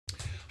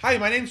Hi,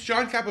 my name's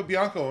John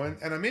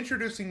Capobianco, and I'm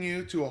introducing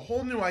you to a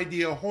whole new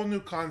idea, a whole new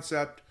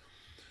concept,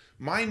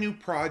 my new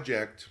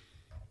project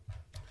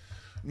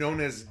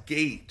known as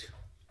GAIT,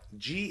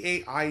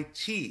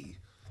 G-A-I-T,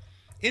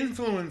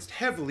 influenced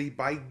heavily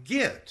by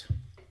Git.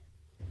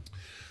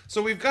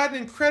 So we've gotten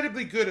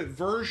incredibly good at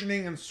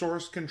versioning and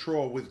source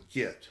control with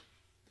Git.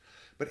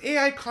 But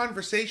AI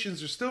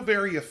conversations are still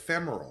very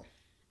ephemeral.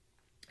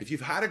 If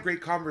you've had a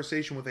great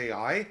conversation with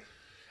AI,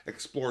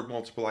 explored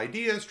multiple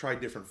ideas, tried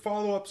different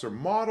follow-ups or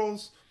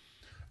models,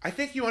 I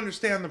think you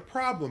understand the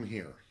problem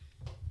here.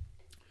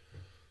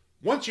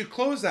 Once you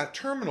close that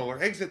terminal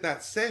or exit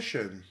that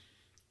session,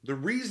 the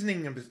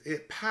reasoning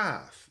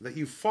path that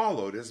you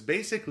followed is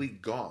basically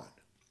gone.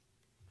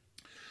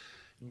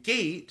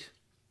 GAIT,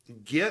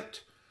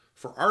 Git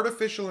for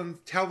artificial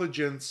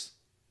intelligence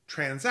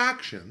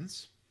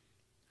transactions,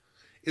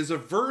 is a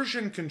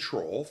version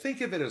control, think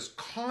of it as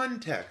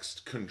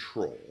context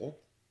control,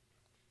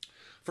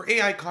 for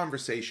AI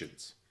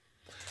conversations.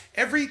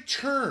 Every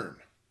turn,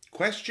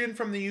 question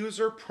from the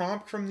user,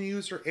 prompt from the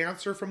user,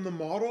 answer from the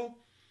model,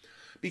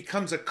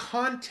 becomes a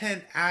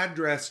content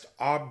addressed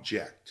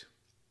object.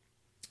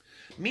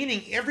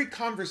 Meaning every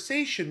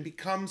conversation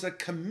becomes a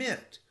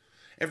commit.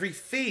 Every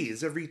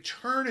phase, every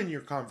turn in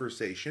your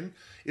conversation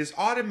is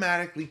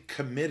automatically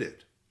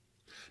committed.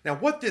 Now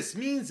what this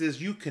means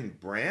is you can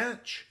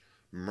branch,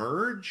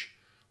 merge,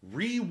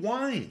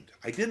 rewind.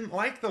 I didn't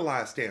like the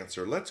last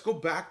answer. Let's go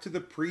back to the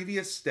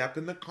previous step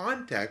in the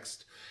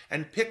context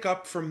and pick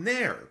up from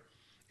there,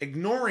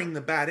 ignoring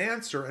the bad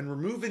answer and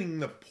removing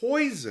the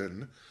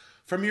poison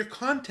from your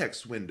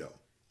context window.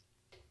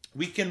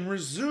 We can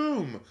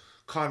resume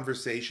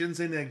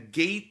conversations in a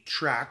GAIT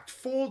tracked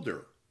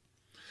folder.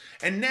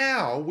 And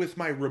now with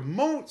my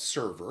remote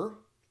server,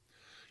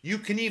 you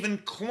can even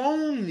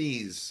clone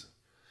these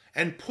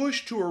and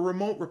push to a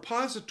remote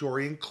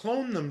repository and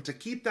clone them to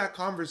keep that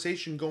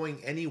conversation going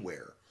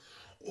anywhere.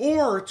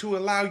 Or to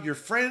allow your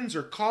friends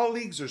or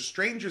colleagues or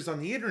strangers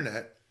on the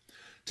internet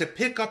to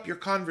pick up your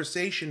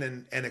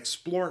conversation and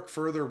explore it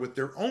further with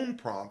their own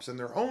prompts and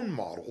their own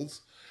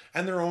models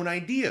and their own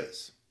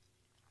ideas.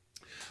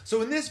 So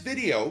in this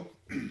video,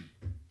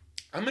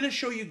 I'm going to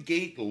show you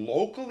GAIT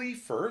locally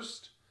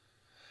first,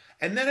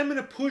 and then I'm going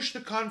to push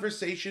the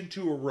conversation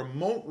to a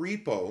remote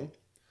repo,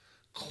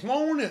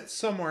 clone it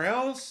somewhere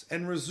else,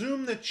 and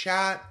resume the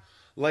chat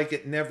like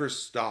it never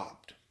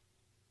stopped.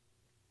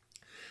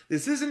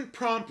 This isn't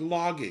prompt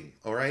logging,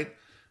 all right?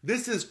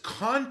 This is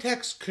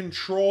context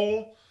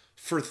control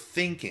for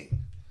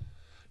thinking.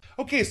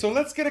 Okay, so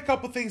let's get a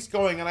couple things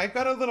going, and I've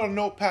got a little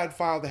notepad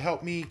file to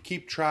help me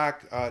keep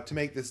track to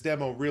make this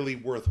demo really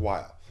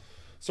worthwhile.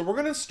 So we're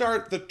going to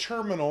start the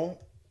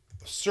terminal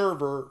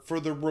server for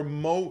the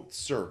remote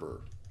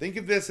server. Think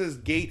of this as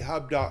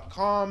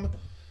gaithub.com.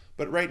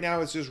 But right now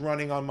it's just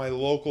running on my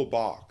local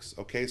box.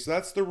 Okay, so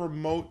that's the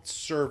remote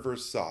server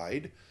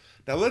side.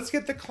 Now let's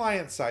get the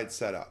client side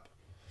set up.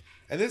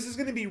 And this is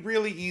going to be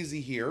really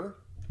easy here.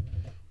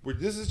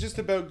 This is just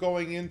about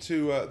going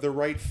into the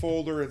right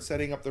folder and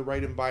setting up the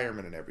right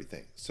environment and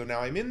everything. So now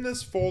I'm in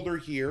this folder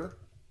here.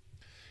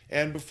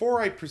 And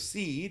before I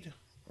proceed,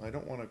 I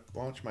don't want to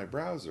launch my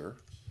browser.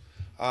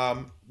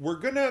 We're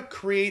going to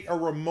create a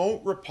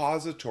remote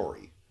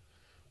repository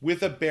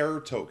with a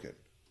bearer token.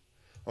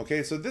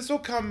 Okay, so this will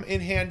come in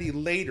handy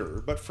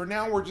later, but for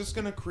now we're just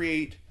going to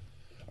create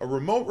a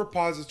remote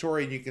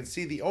repository, and you can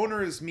see the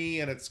owner is me,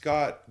 and it's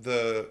got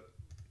the,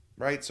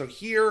 right, so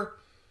here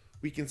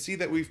we can see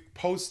that we've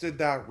posted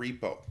that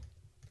repo.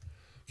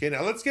 Okay,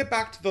 now let's get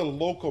back to the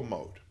local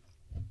mode.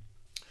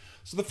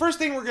 So the first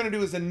thing we're going to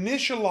do is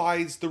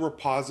initialize the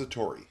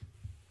repository.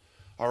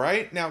 All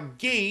right, now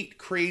GAIT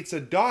creates a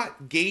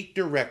 .gait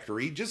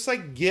directory, just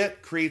like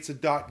Git creates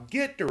a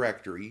 .git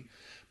directory.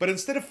 But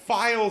instead of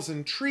files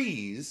and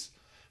trees,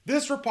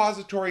 this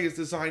repository is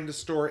designed to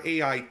store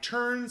AI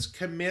turns,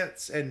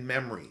 commits, and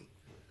memory.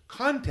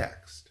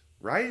 Context,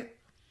 right?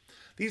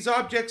 These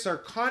objects are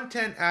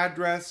content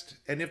addressed,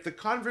 and if the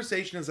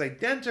conversation is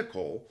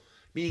identical,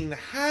 meaning the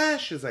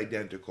hash is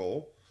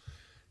identical,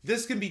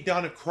 this can be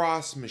done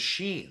across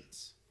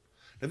machines.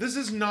 Now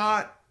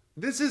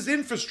this is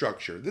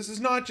infrastructure. This is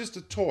not just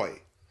a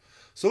toy.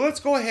 So let's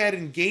go ahead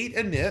and GAIT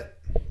init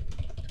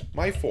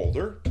my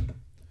folder.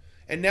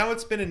 And now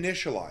it's been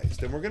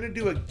initialized, and we're going to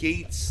do a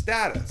GAIT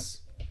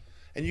status.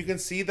 And you can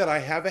see that I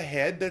have a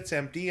head that's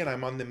empty, and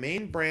I'm on the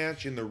main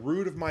branch in the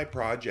root of my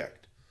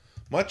project,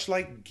 much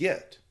like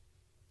Git.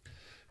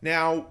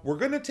 Now, we're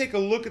going to take a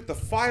look at the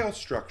file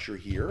structure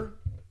here.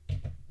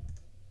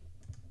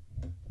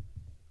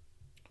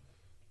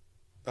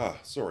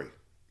 Sorry,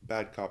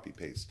 bad copy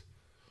paste.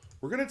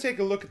 We're going to take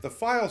a look at the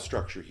file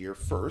structure here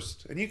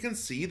first, and you can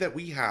see that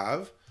we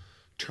have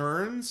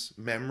turns,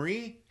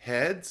 memory,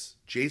 heads,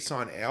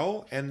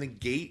 JSON-L, and the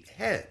GAIT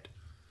head.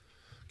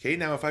 Okay,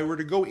 now if I were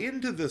to go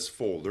into this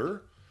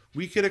folder,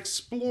 we could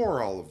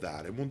explore all of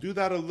that, and we'll do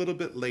that a little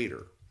bit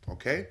later,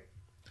 okay?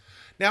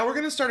 Now we're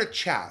going to start a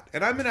chat,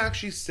 and I'm going to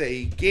actually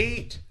say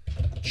GAIT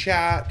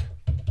chat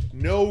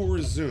no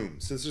resume,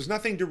 since there's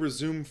nothing to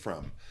resume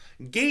from.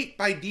 GAIT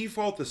by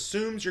default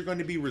assumes you're going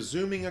to be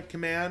resuming a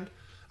command.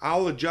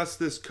 I'll adjust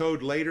this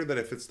code later that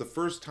if it's the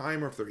first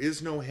time or if there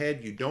is no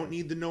head, you don't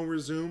need the no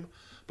resume.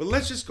 But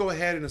let's just go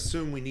ahead and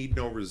assume we need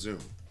no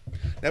resume.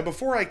 Now,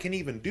 before I can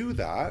even do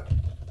that,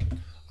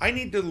 I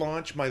need to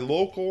launch my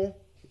local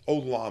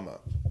Ollama.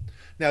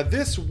 Now,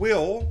 this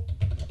will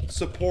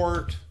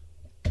support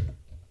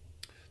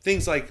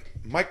things like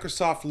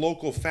Microsoft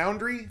Local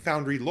Foundry,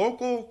 Foundry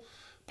Local,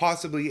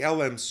 possibly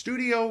LM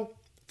Studio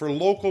for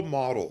local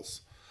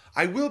models.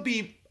 I will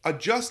be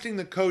adjusting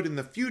the code in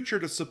the future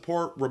to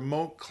support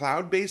remote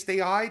cloud-based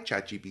AI,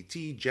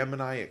 ChatGPT,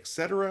 Gemini,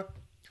 etc.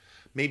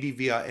 Maybe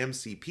via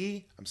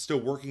MCP. I'm still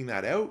working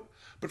that out.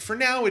 But for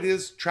now, it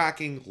is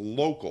tracking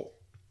local.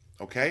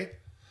 Okay?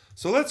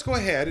 So let's go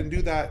ahead and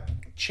do that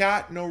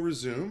chat no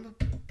resume.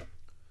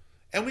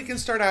 And we can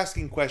start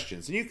asking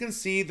questions. And you can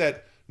see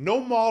that no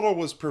model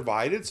was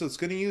provided, so it's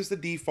going to use the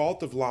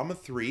default of Llama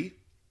 3.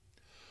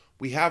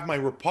 We have my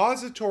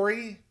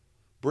repository,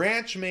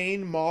 branch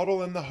main,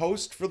 model, and the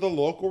host for the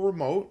local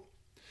remote.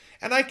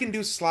 And I can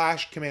do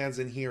 / commands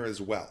in here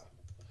as well.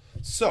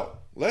 So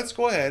let's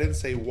go ahead and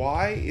say,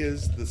 why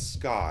is the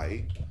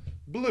sky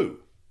blue?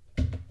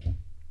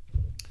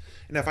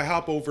 And if I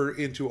hop over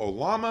into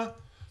Ollama,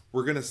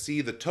 we're going to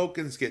see the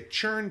tokens get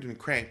churned and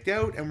cranked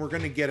out, and we're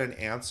going to get an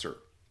answer.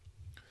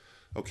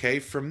 Okay,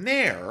 from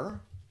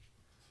there,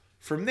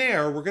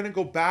 we're going to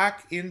go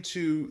back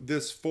into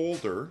this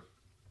folder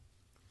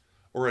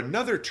or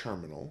another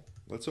terminal.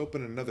 Let's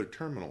open another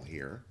terminal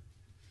here.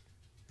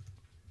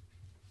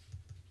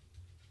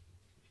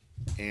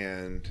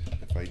 And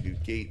if I do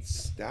GAIT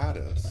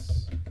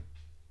status,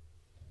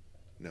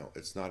 no,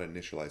 it's not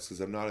initialized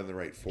because I'm not in the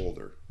right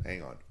folder.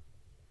 Hang on.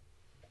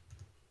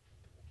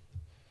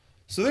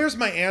 So there's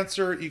my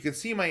answer. You can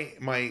see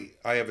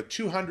I have a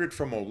 200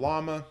 from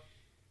Ollama.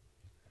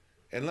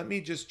 And let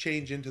me just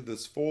change into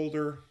this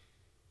folder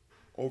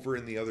over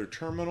in the other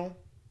terminal.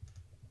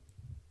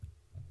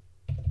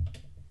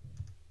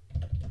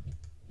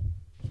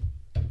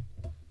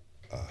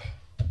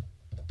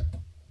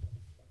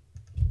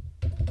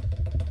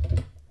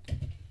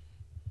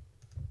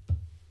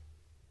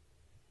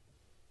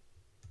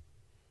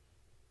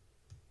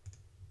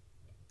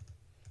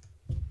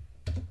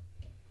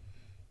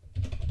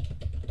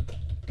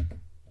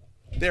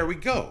 There we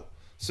go.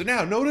 So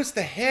now notice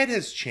the head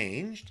has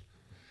changed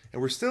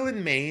and we're still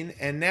in main,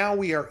 and now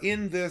we are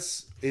in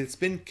this, it's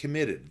been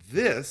committed.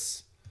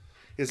 This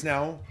is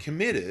now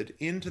committed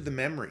into the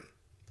memory.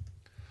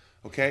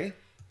 Okay?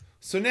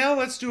 So now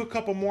let's do a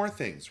couple more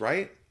things,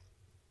 right?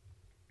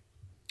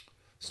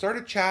 Start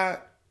a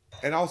chat,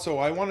 and also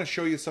I want to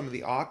show you some of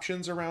the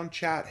options around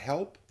chat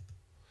help.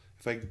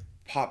 If I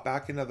pop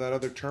back into that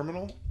other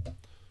terminal,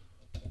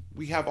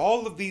 we have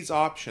all of these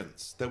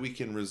options that we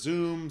can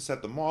resume,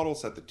 set the model,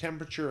 set the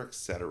temperature,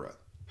 etc.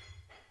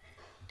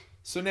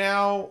 So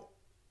now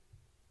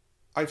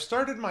I've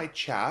started my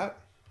chat,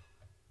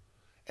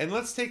 and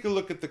let's take a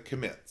look at the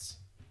commits.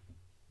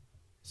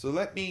 So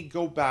let me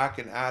go back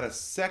and add a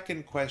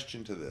second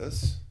question to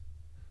this.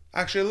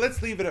 Actually,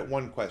 let's leave it at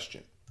one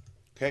question.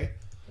 Okay?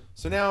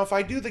 So now if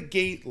I do the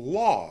GAIT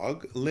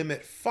log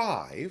limit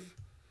 5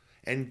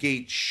 and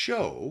GAIT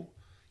show,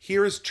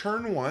 here is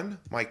turn 1,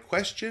 my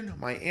question,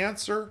 my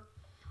answer.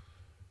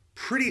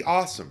 Pretty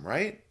awesome,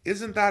 right?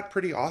 Isn't that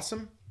pretty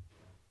awesome?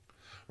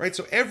 Right,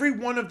 so every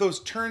one of those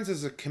turns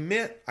is a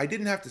commit. I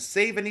didn't have to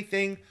save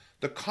anything.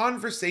 The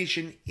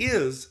conversation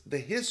is the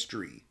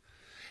history.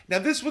 Now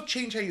this will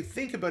change how you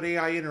think about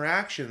AI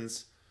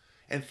interactions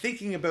and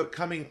thinking about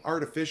coming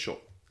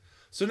artificial.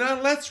 So now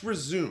let's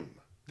resume.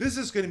 This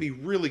is going to be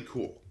really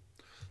cool.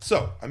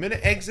 So I'm going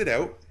to exit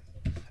out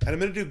and I'm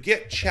going to do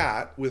get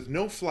chat with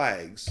no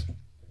flags.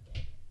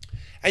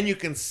 And you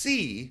can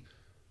see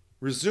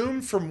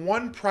resume from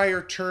one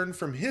prior turn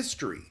from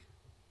history.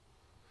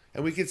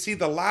 And we can see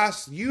the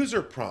last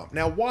user prompt.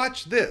 Now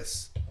watch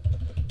this.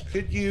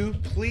 Could you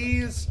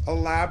please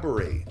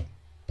elaborate?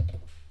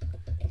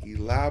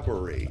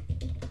 Elaborate.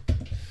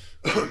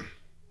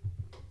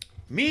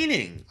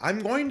 Meaning,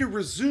 I'm going to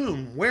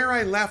resume where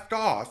I left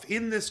off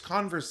in this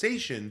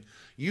conversation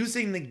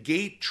using the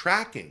GAIT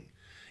tracking.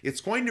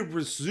 It's going to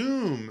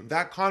resume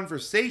that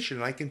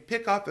conversation. I can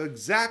pick up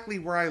exactly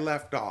where I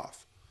left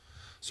off.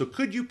 So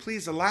could you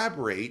please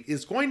elaborate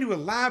is going to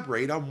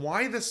elaborate on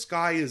why the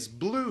sky is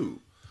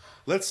blue.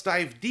 Let's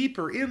dive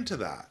deeper into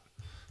that.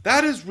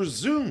 That is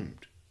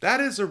resumed. That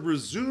is a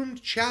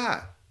resumed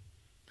chat.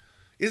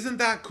 Isn't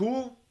that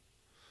cool?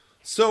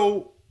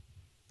 So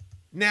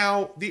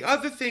now the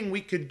other thing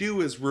we could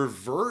do is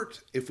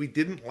revert. If we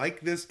didn't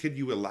like this, could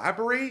you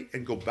elaborate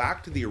and go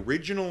back to the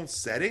original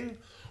setting?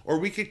 Or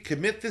we could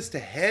commit this to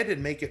head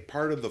and make it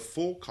part of the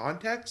full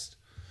context.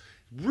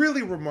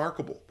 Really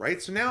remarkable,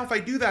 right? So now if I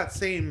do that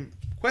same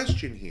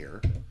question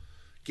here,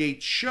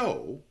 GAIT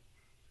show,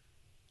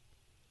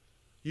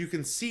 you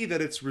can see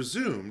that it's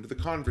resumed the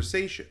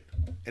conversation.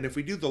 And if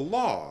we do the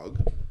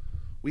log,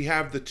 we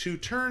have the two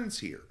turns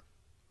here,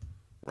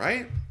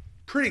 right?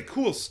 Pretty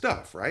cool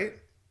stuff, right?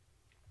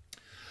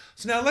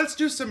 So now let's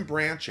do some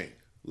branching.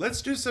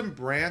 let's do some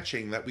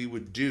branching that we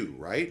would do,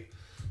 right?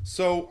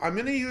 So I'm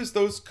going to use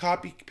those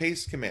copy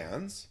paste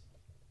commands,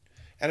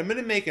 and I'm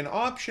going to make an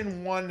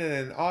option 1 and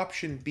an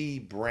option B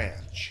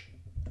branch.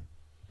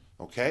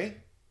 Okay?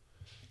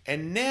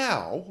 And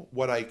now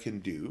what I can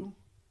do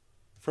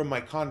from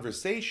my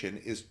conversation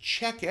is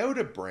check out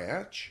a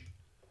branch,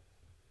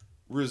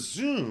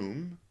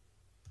 resume,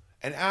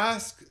 and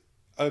ask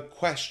a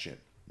question.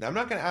 Now I'm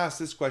not going to ask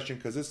this question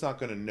because it's not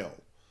going to know.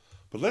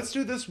 But let's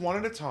do this one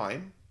at a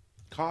time.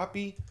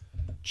 Copy,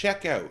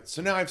 check out.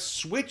 So now I've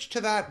switched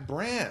to that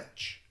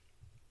branch.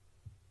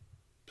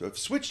 So I've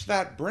switched to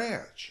that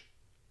branch.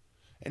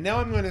 And now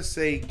I'm going to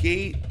say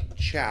gait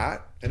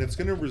chat, and it's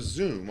going to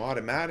resume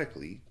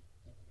automatically.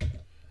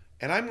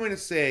 And I'm going to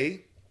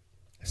say,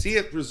 see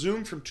it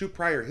resumed from to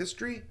prior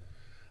history?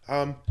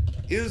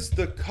 Is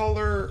the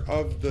color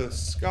of the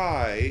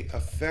sky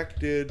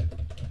affected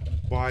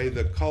by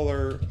the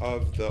color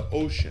of the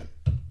ocean?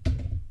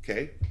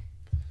 Okay.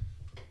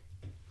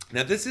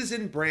 Now this is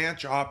in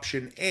branch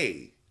option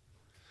A.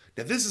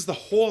 Now this is the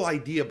whole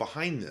idea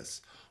behind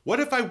this. What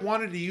if I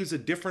wanted to use a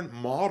different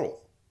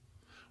model?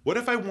 What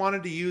if I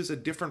wanted to use a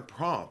different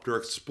prompt or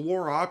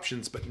explore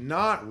options but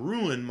not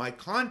ruin my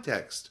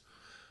context?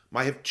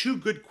 I have 2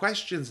 good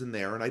questions in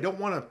there and I don't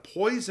want to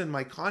poison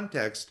my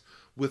context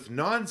with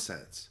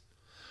nonsense.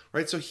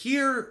 Right, so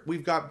here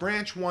we've got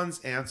branch 1's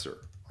answer.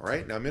 All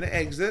right, now I'm going to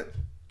exit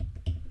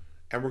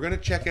and we're going to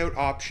check out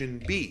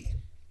option B.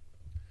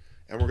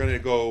 And we're going to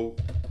go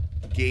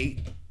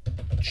gait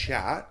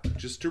chat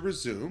just to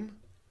resume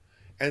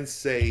and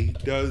say,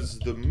 does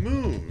the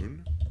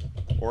moon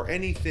or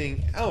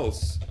anything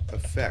else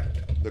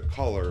affect the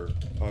color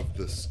of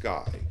the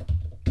sky?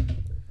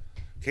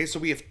 Okay, so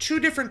we have 2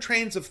 different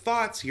trains of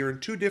thoughts here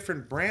and 2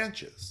 different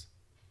branches,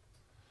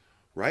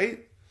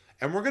 right?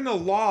 And we're going to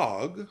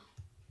log,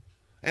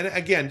 and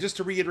again, just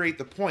to reiterate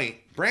the point,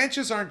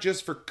 branches aren't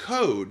just for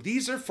code.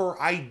 These are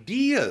for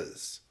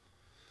ideas.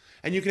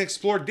 And you can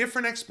explore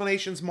different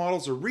explanations,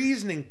 models, or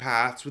reasoning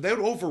paths without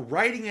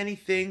overwriting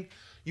anything.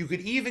 You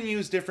could even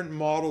use different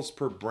models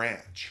per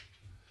branch.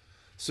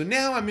 So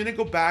now I'm going to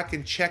go back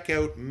and check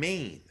out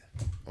main,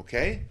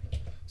 okay?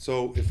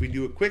 So if we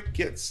do a quick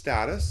git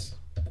status,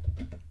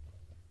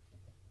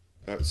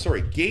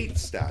 gate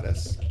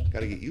status,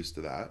 got to get used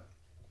to that.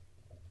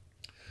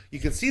 You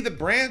can see the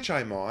branch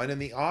I'm on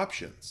and the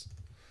options.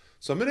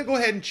 So I'm going to go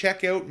ahead and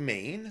check out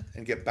main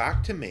and get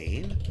back to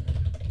main,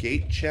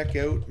 gate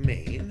checkout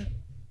main.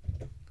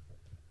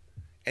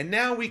 And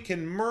now we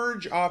can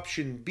merge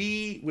option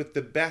B with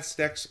the best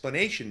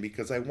explanation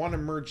because I want to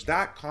merge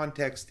that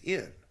context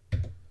in.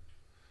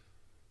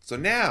 So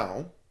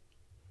now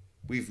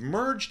we've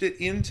merged it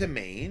into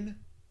main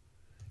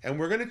and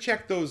we're going to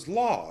check those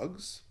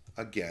logs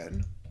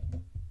again.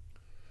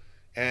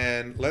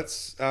 And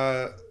let's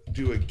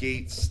do a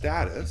gate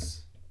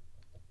status.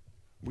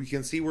 We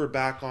can see we're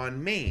back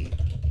on main.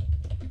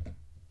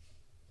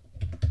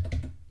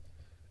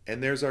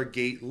 And there's our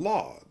gate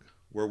log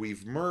where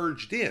we've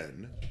merged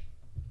in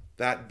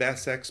that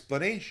best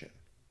explanation.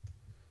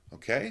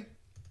 Okay?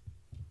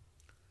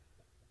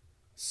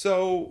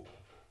 So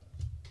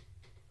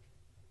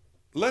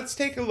let's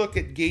take a look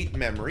at gate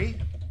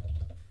memory.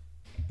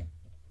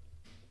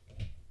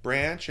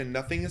 Branch and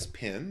nothing is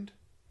pinned.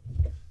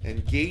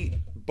 And gate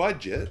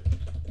budget,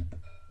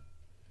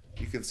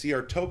 you can see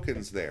our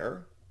tokens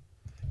there.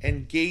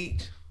 And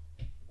gate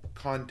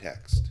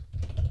context.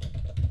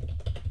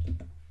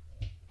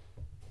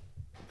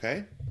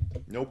 Okay?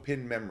 No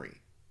pin memory.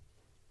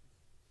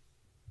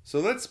 So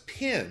let's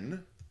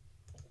pin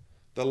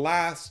the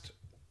last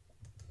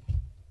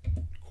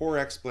core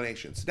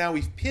explanation. So now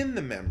we've pinned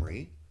the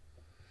memory.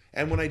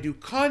 And when I do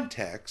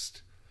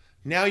context,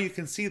 now you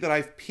can see that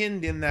I've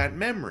pinned in that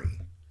memory,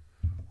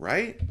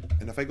 right?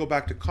 And if I go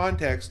back to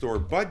context or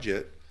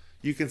budget,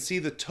 you can see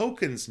the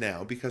tokens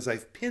now because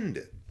I've pinned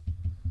it,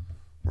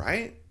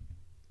 right?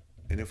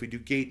 And if we do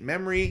gate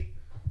memory,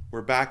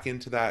 we're back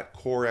into that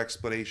core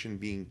explanation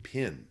being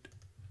pinned.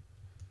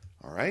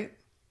 All right?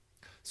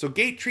 So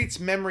gate treats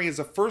memory as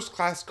a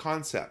first-class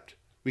concept.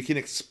 We can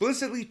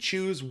explicitly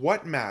choose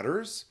what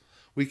matters.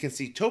 We can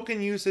see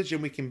token usage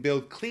and we can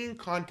build clean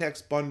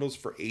context bundles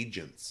for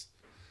agents.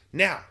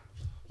 Now,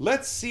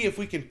 let's see if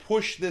we can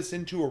push this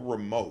into a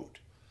remote.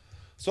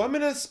 So I'm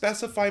going to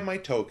specify my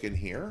token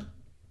here.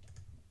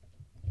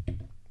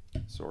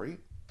 Sorry.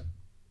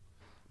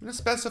 I'm going to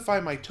specify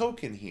my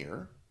token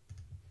here.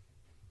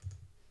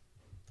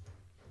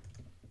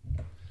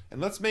 And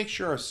let's make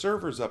sure our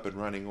server's up and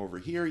running over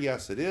here.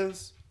 Yes, it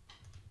is.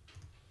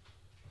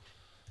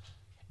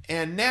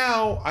 And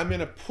now I'm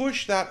going to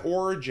push that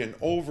origin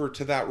over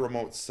to that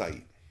remote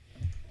site.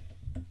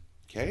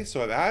 Okay,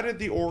 so I've added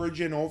the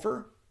origin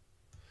over.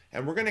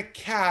 And we're going to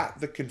cat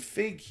the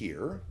config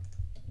here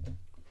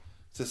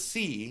to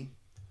see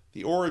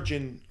the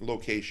origin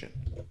location.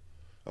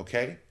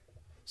 Okay,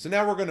 so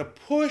now we're going to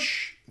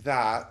push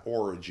that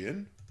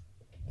origin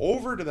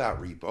over to that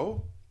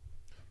repo.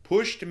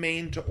 Push to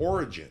main to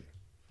origin.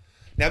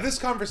 Now this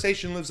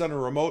conversation lives on a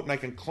remote and I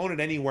can clone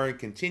it anywhere and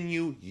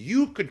continue.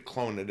 You could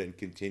clone it and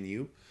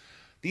continue.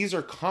 These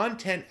are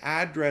content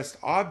addressed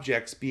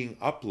objects being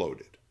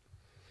uploaded.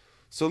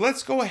 So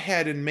let's go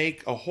ahead and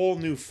make a whole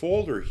new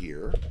folder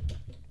here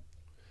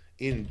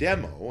in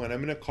demo, and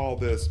I'm going to call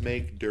this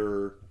make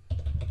dir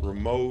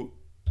remote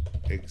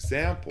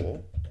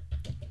example,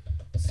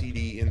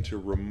 cd into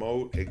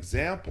remote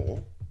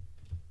example,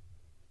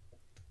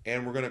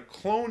 and we're going to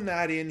clone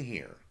that in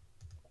here.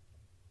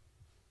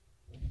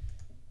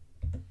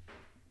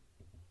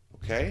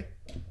 Okay,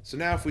 so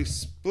now if we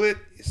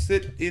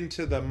sit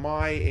into the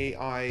my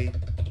AI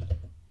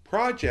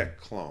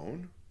project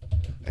clone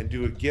and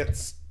do a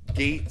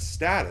GAIT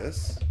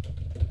status,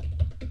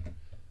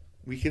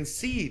 we can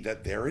see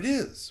that there it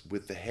is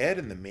with the head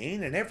and the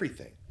main and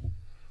everything,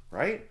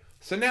 right?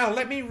 So now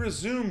let me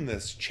resume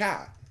this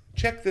chat.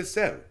 Check this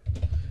out.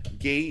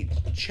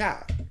 GAIT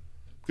chat. I'm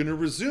going to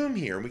resume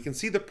here and we can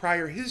see the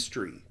prior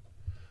history.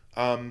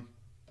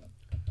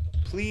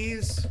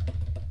 Please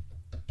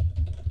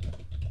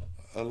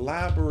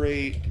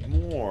elaborate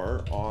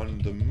more on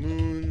the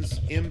moon's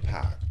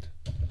impact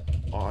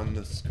on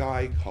the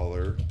sky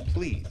color,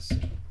 please.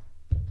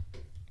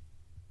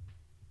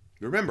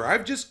 Remember,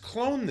 I've just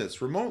cloned this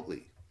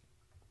remotely,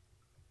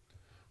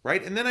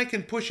 right? And then I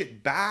can push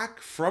it back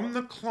from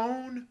the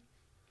clone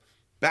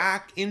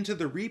back into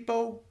the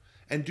repo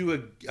and do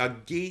a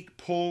GAIT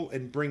pull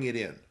and bring it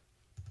in,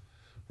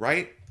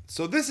 right?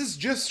 So this is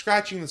just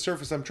scratching the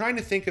surface. I'm trying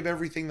to think of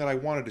everything that I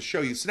wanted to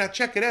show you. So now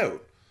check it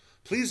out.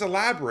 Please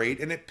elaborate.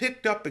 And it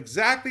picked up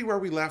exactly where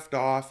we left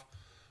off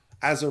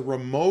as a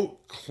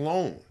remote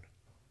clone.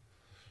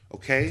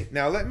 Okay,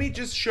 now let me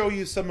just show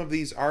you some of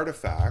these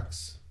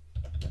artifacts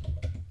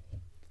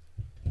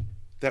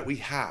that we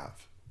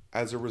have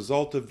as a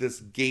result of this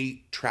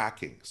GAIT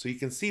tracking. So you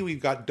can see we've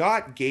got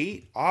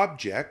 .gait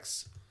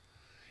objects,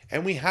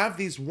 and we have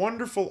these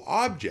wonderful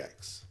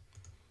objects,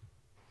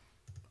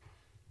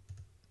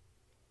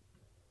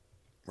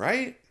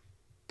 right?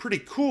 Pretty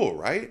cool,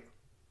 right?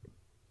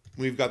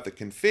 We've got the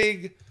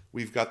config,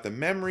 we've got the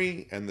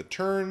memory and the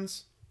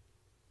turns,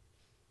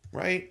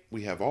 right?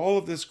 We have all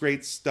of this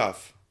great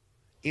stuff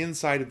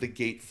inside of the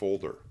GAIT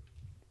folder.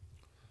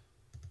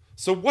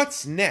 So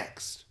what's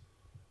next?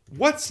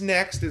 What's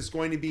next is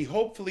going to be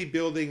hopefully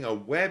building a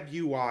web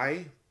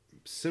UI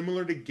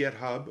similar to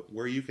GitHub,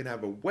 where you can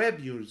have a web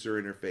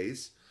user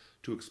interface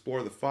to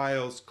explore the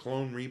files,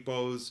 clone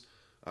repos,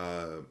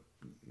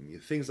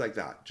 things like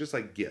that, just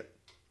like Git.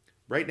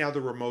 Right now,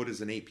 the remote is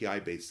an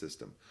API-based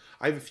system.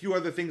 I have a few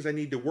other things I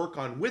need to work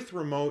on with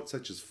remote,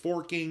 such as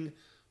forking,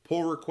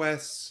 pull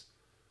requests,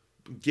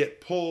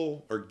 git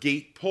pull or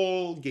gate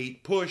pull,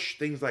 gate push,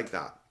 things like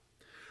that.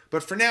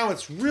 But for now,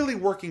 it's really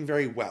working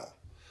very well.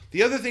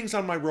 The other things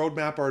on my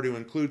roadmap are to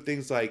include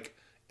things like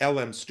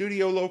LM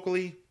Studio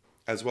locally,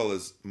 as well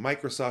as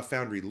Microsoft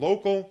Foundry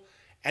local,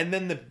 and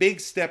then the big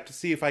step to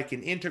see if I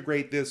can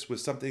integrate this with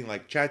something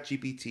like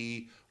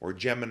ChatGPT or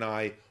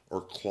Gemini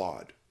or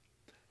Claude.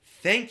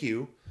 Thank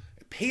you.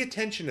 Pay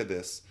attention to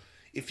this.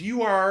 If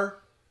you are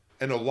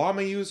an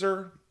Ollama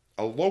user,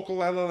 a local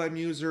LLM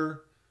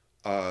user,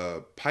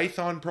 a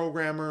Python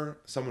programmer,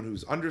 someone who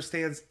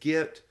understands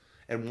Git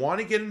and want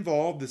to get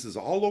involved, this is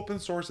all open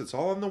source. It's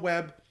all on the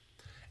web.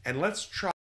 And let's try